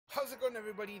How's it going,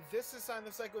 everybody? This is Sign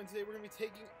the Psycho, and today we're going to be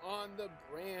taking on the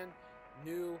brand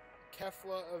new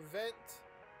Kefla event.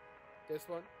 This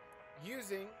one,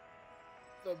 using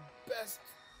the best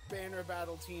banner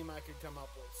battle team I could come up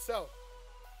with. So,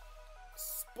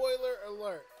 spoiler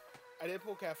alert. I did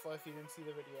pull Kefla. If you didn't see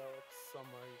the video, it's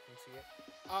somewhere you can see it.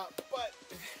 But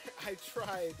I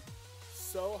tried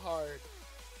so hard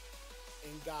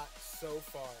and got so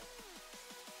far.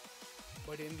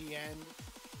 But in the end,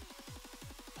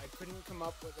 I couldn't come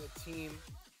up with a team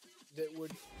that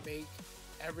would make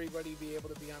everybody be able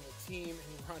to be on the team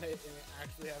and run it and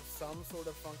actually have some sort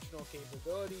of functional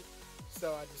capability.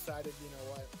 So I decided, you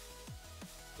know what,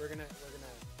 we're gonna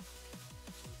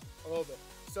a little bit.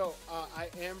 So I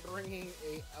am bringing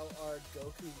a LR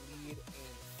Goku lead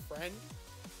and friend,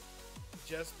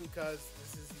 just because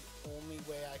this is the only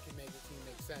way I can make a team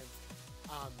make sense.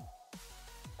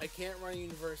 I can't run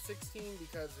Universe 16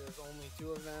 because there's only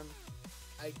 2 of them.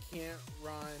 I can't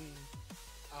run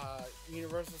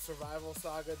Universal Survival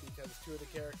Saga because 2 of the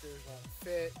characters won't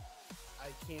fit. I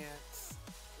can't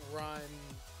run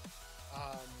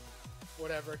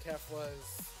whatever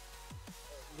Kefla's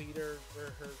leader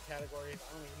or her category is. I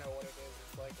don't even know what it is.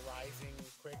 It's like Rising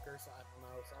Quick or something. I don't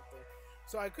know, something.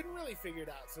 So I couldn't really figure it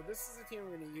out. So this is the team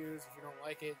we're going to use. If you don't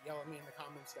like it, yell at me in the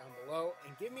comments down below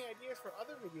and give me ideas for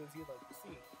other videos you'd like to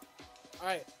see.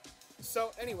 Alright,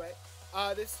 so anyway,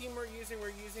 this team we're using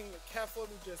Kefla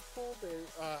we just pulled.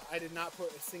 I did not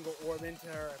put a single orb into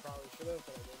her. I probably should have,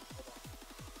 but I didn't.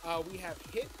 Hold on. We have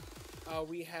Hit.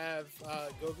 We have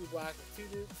Goku Black with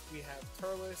 2 dupes. We have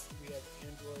Turles. We have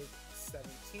Android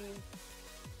 17.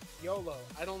 YOLO.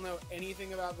 I don't know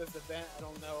anything about this event. I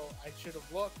don't know. I should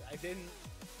have looked. I didn't.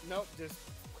 Nope. Just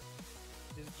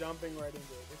jumping right into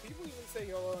it. Do people even say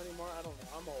YOLO anymore? I don't know.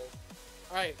 I'm old.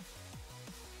 Alright.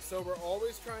 So we're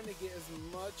always trying to get as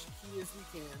much key as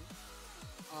we can.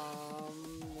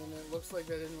 And it looks like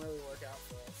that didn't really work out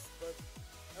for us. But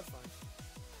that's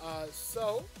fine.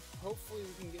 So hopefully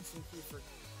we can get some key for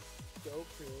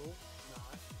Goku.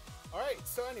 Not. Alright,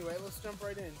 so anyway, let's jump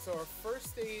right in. So our first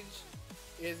stage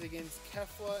is against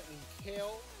Kefla and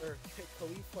Kale, or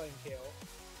Khalifa and Kale.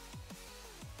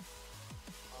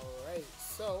 Alright,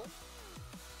 so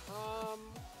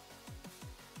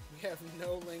we have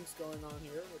no links going on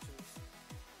here, which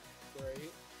is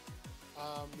great.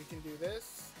 We can do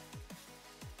this.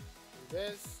 Do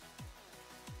this.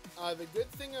 The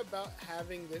good thing about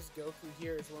having this Goku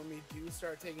here is when we do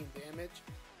start taking damage,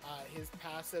 his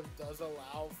passive does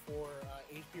allow for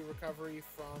HP recovery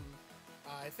from,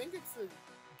 I think it's a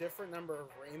different number of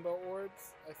rainbow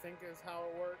orbs, I think is how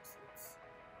it works. It's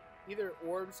either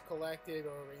orbs collected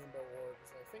or rainbow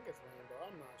orbs. I think it's rainbow,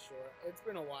 I'm not sure. It's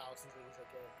been a while since I used that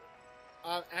character.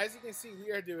 As you can see,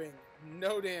 we are doing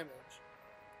no damage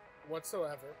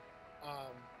whatsoever.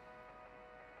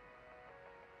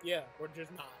 Yeah, we're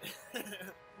just not.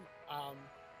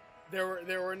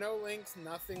 There were no links,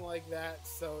 nothing like that,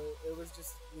 so it was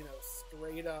just, you know,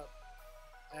 straight up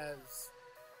as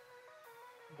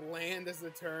bland as a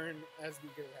turn as we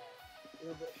could have. We're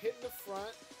going to put Hit in the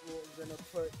front, we're going to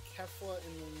put Kefla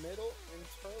in the middle, and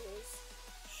Turles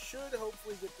should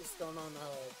hopefully get the stun on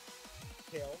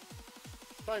Kale.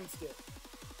 Time skip.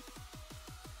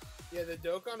 Yeah, the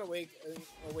Dokkan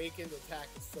Awakened attack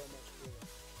is so much cooler.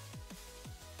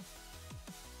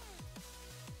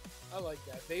 I like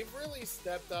that. They've really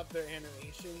stepped up their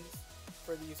animations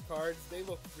for these cards. They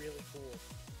look really cool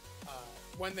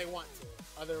when they want to.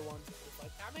 Other ones are just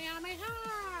like, Kamehameha!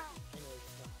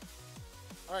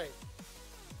 Alright.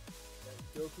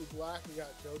 Goku Black. We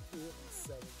got Goku and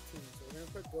 17. So we're going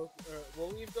to put Goku...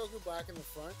 we'll leave Goku Black in the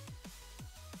front.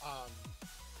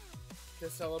 To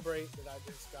celebrate that I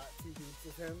just got 2 dupes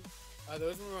with him.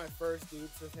 Those were my first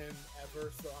dupes with him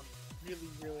ever, so I'm really,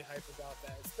 really hyped about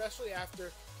that. Especially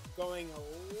after going a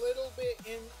little bit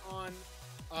in on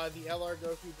the LR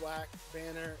Goku Black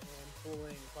banner and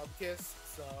pulling Pupkiss.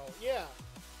 So, yeah.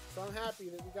 So I'm happy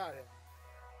that we got him.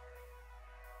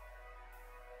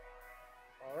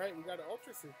 Alright, we got an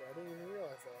Ultra Super. I didn't even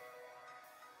realize that.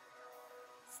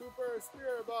 Super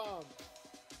Spirit Bomb!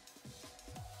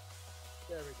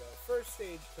 There we go. First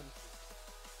stage complete.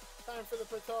 Time for the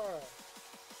Patara.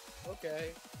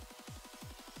 Okay.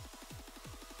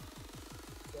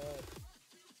 Good.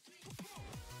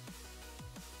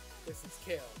 This is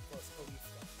Kale plus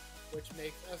Khalifa, which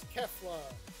makes us Kefla.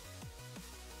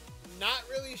 Not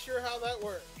really sure how that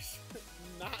works.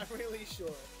 Not really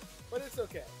sure. But it's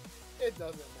okay. It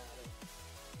doesn't matter.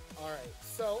 Alright,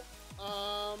 so,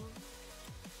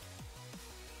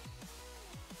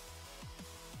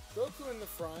 Goku in the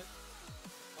front.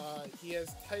 He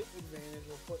has type advantage.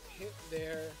 We'll put Hit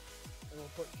there. and we'll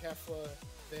put Kefla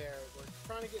there. We're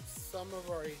trying to get some of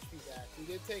our HP back. We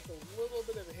did take a little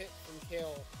bit of a hit from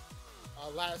Kale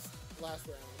last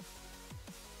round,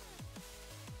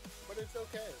 but it's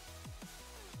okay.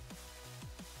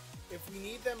 If we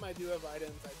need them, I do have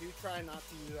items. I do try not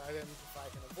to use items if I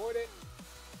can avoid it.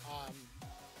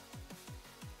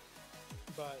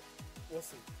 But we'll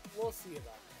see. We'll see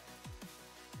about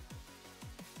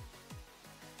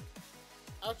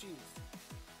that. Ouchies.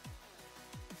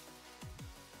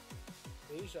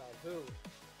 Deja vu.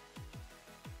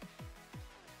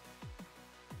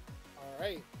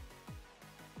 Alright.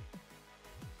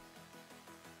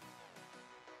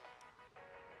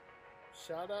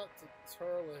 Shout out to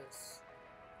Turles.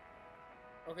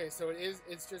 Okay, so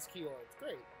it's just keywords.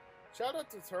 Great. Shout out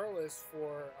to Turles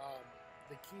for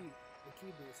the key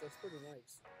boost. That's pretty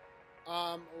nice.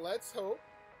 Let's hope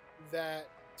that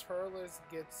Turles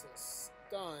gets a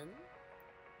stun,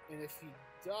 and if he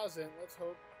doesn't, let's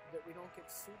hope that we don't get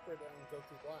supered on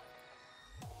Goku Black.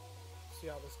 See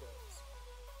how this goes.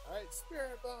 Alright,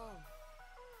 Spirit Bomb!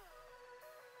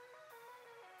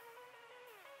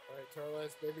 Alright,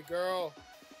 Turles, baby girl!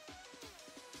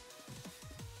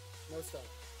 No stun.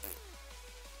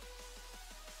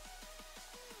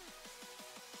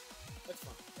 That's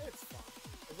fine. It's fine.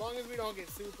 As long as we don't get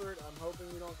supered, I'm hoping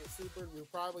we don't get supered. We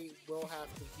probably will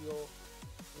have to heal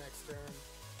next turn.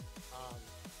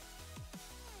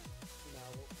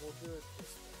 We'll do it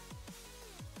this way.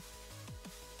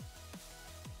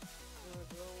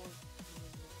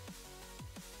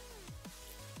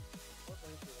 What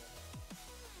rank do I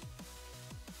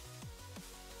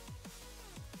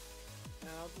have?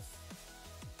 Nah,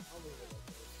 I'll leave it like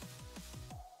this.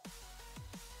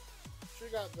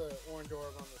 Sure got the orange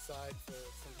orb on the side for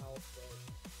some health,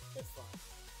 but it's fine.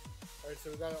 Alright, so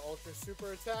we got an ultra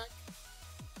super attack.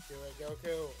 Do it,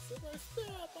 Goku. Super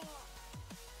Spirit Bomb!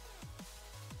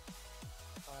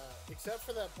 Except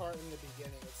for that part in the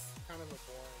beginning, it's kind of a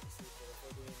boring super, if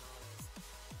we're being honest.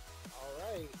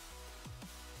 Alright.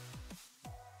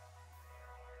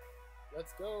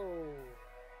 Let's go.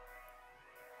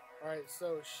 Alright,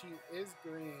 so she is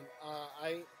green.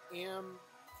 I am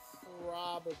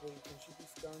probably... Can she be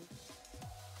stunned?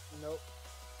 Nope.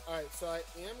 Alright, so I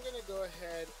am going to go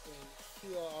ahead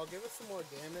and heal. I'll give it some more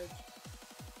damage.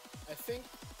 I think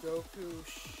Goku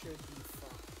should be fine.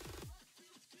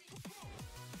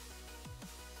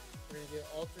 We're going to get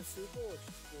Ultra Super, which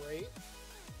is great.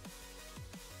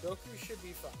 Goku should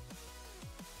be fine.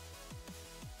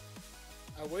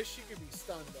 I wish she could be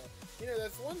stunned, though. You know,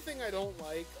 that's one thing I don't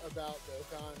like about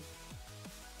Dokkan.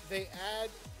 They add,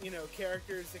 you know,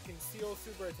 characters that can steal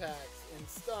super attacks and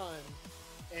stun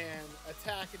and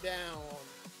attack down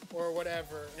or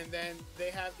whatever, and then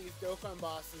they have these Dokkan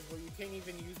bosses where you can't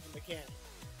even use the mechanic.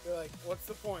 They're like, what's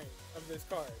the point of this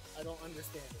card? I don't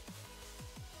understand it.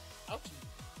 Ouchie.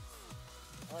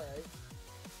 Alright.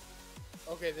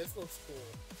 Okay, this looks cool.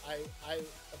 I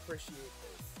appreciate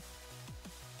this.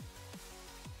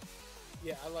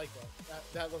 Yeah, I like that.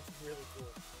 That looks really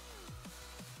cool.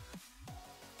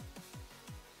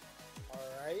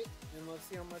 Alright, and let's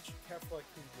see how much Kefla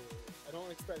can do. I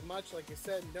don't expect much. Like I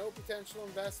said, no potential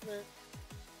investment.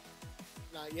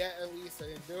 Not yet, at least. I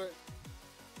didn't do it.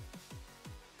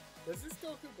 Does this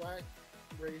Goku Black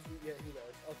raise... Yeah, he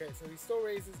does. Okay, so he still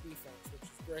raises defense, which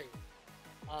is great.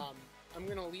 I'm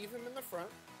going to leave him in the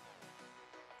front.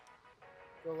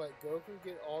 Go let Goku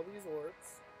get all these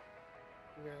orbs.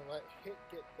 I'm going to let Hit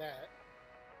get that.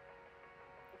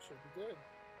 That should be good.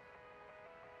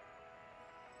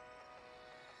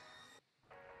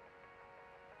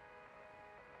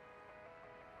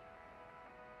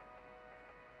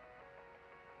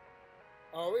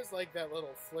 I always like that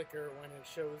little flicker when it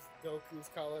shows Goku's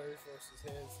colors versus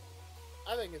his.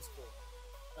 I think it's cool.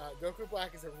 Goku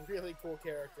Black is a really cool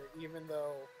character, even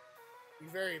though he's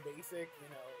very basic. You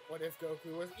know, what if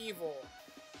Goku was evil?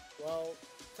 Well,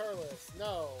 Turles,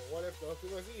 no. What if Goku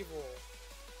was evil?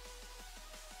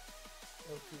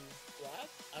 Goku Black?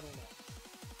 I don't know.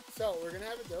 So, we're going to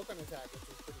have a Dokkan attack, which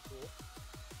is pretty cool.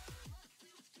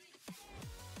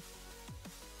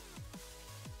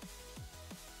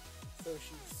 So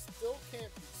she still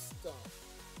can't be stunned.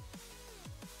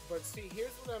 But see,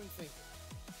 here's what I'm thinking.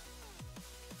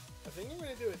 I think I'm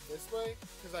going to do it this way,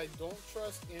 because I don't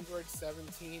trust Android 17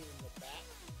 in the back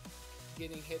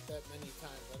getting hit that many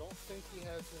times. I don't think he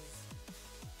has his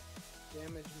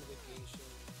damage mitigation.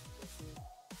 Does he?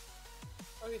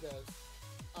 Oh, he does.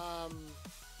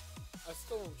 I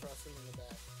still don't trust him in the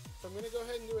back. So I'm going to go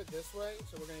ahead and do it this way.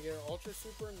 So we're going to get our Ultra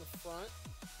Super in the front.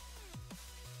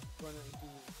 We're going to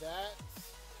do that.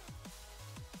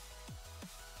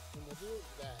 And we'll do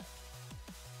that.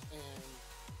 and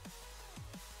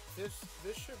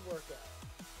this should work out.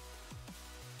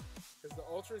 Because the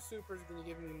Ultra Super is going to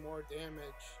give me more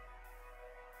damage.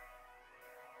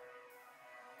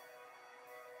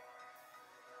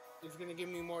 It's going to give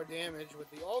me more damage with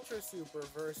the Ultra Super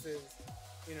versus,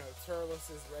 you know, Turles'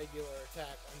 regular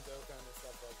attack on Dokkan and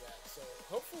stuff like that. So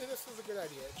hopefully this was a good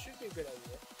idea. It should be a good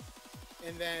idea.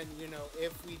 And then, you know,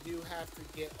 if we do have to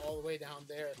get all the way down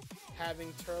there,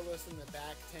 having Turles in the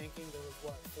back tanking those,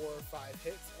 what, 4 or 5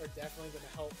 hits are definitely going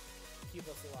to help keep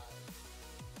us alive.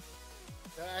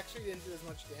 That actually didn't do as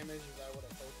much damage as I would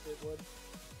have hoped it would.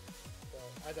 But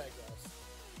I digress.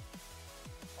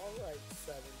 Alright,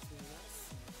 17. I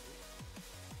see you.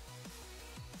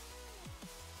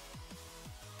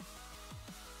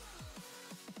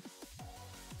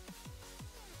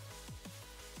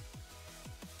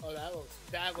 Oh,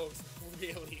 that looks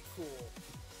really cool.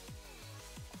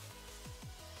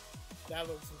 That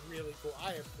looks really cool.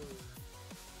 I approve.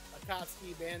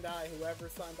 Akatsuki, Bandai, whoever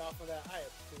signed off on that, I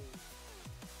approve.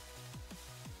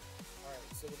 Alright,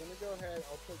 so we're gonna go ahead.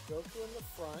 I'll put Goku in the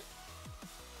front.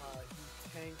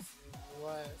 He tanks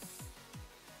less,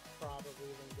 probably,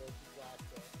 than Goku Black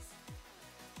does.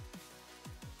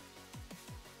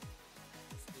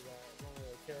 Let's do that. I don't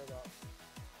really care about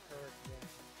her again.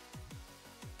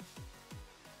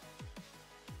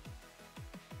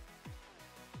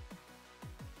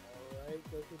 Alright,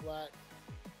 Goku Black.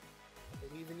 I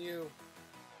believe in you.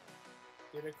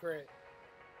 Get a crit.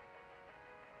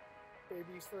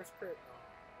 Baby's first crit. No.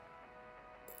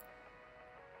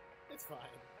 It's fine.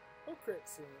 He'll crit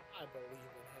soon. I believe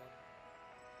in him.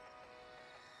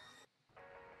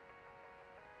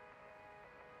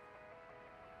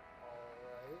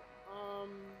 Alright.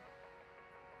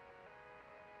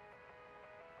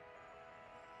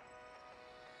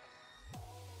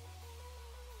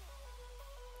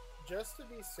 Just to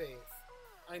be safe,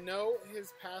 I know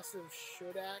his passive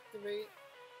should activate,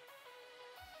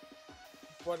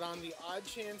 but on the odd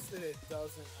chance that it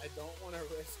doesn't, I don't want to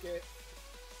risk it.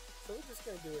 So we're just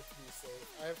going to do it to be safe.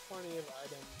 I have plenty of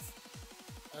items.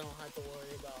 I don't have to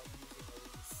worry about using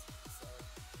these. So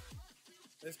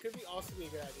this could also be a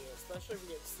good idea, especially if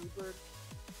we get supered,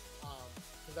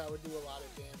 because that would do a lot of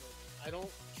damage. I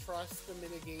don't trust the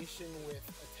mitigation with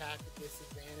attack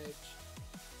disadvantage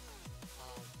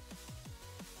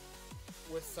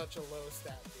with such a low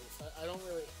stat boost. I don't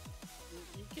really...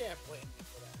 You can't blame me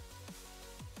for that.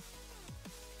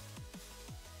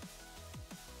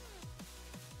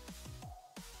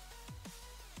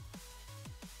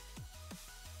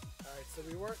 Alright, so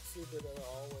we weren't supered at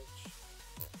all, which...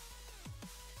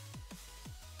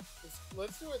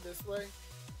 Let's do it this way.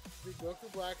 Do Goku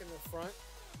Black in the front.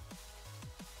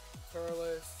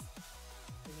 Turles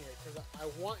in here, because I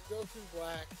want Goku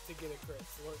Black to get a crit.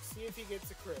 So let's see if he gets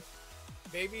a crit.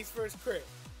 Baby's first crit.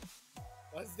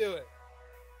 Let's do it.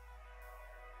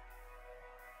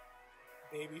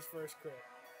 Baby's first crit.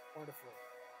 Wonderful.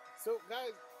 So,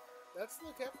 guys, that's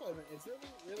the Kefla event. It's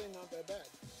really not that bad.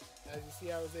 As you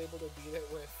see, I was able to beat it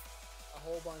with a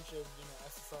whole bunch of, you know,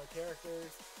 SSR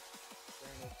characters.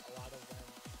 Granted, a lot of them have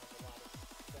a lot of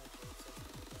potential.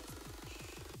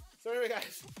 So anyway,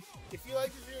 guys, if you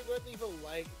like this video, go ahead and leave a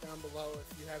like down below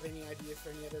if you have any ideas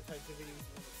for any other types of videos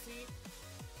you want to see.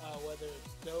 Whether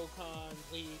it's Dokkan,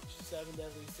 Bleach, 7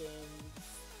 Deadly Sins,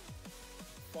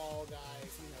 Fall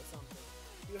Guys, you know, something.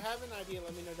 If you have an idea,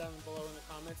 let me know down below in the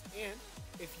comments. And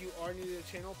if you are new to the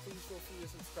channel, please feel free to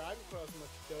subscribe. We put out so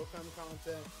much Dokkan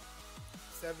content,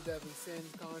 7 Deadly Sins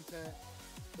content,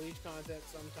 Bleach content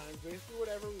sometimes. Basically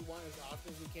whatever we want as often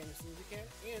as we can, as soon as we can.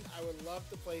 And I would love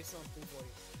to play something for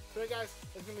you. So guys,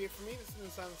 that's going to be it for me. This has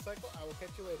been Silent Cycle. I will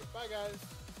catch you later. Bye, guys.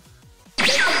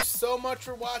 Thank you so much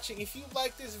for watching. If you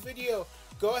like this video,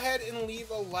 go ahead and leave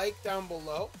a like down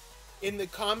below. In the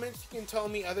comments, you can tell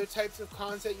me other types of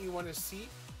content you want to see.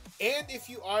 And if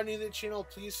you are new to the channel,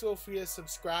 please feel free to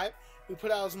subscribe. We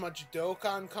put out as much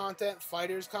Dokkan content,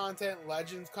 Fighters content,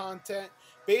 Legends content,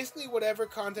 basically whatever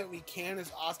content we can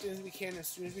as often as we can, as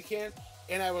soon as we can.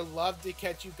 And I would love to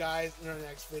catch you guys in our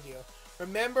next video.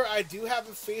 Remember, I do have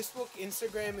a Facebook,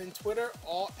 Instagram, and Twitter,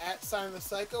 all at Silent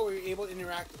Cycle, where you're able to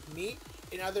interact with me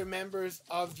and other members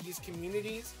of these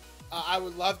communities. I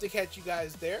would love to catch you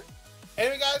guys there.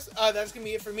 Anyway, guys, that's going to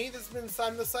be it for me. This has been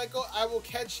Silent Cycle. I will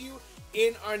catch you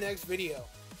in our next video.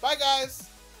 Bye, guys.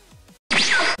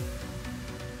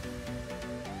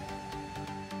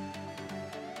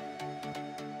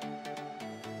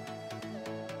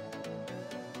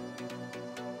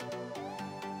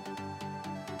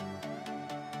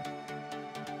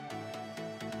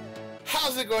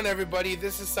 How's it going, everybody?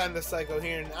 This is Sign the Psycho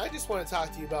here, and I just want to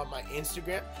talk to you about my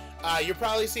Instagram. You're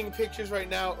probably seeing pictures right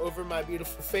now over my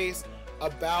beautiful face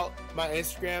about my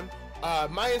Instagram.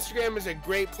 My Instagram is a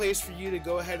great place for you to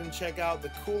go ahead and check out the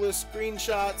coolest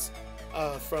screenshots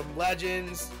from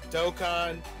Legends,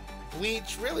 Dokkan,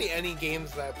 Bleach, really any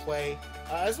games that I play,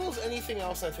 as well as anything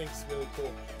else I think is really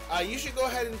cool. You should go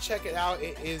ahead and check it out.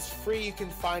 It is free. You can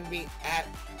find me at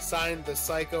Sign the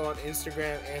Psycho on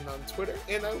Instagram and on Twitter,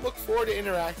 and I look forward to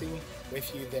interacting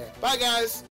with you there. Bye, guys!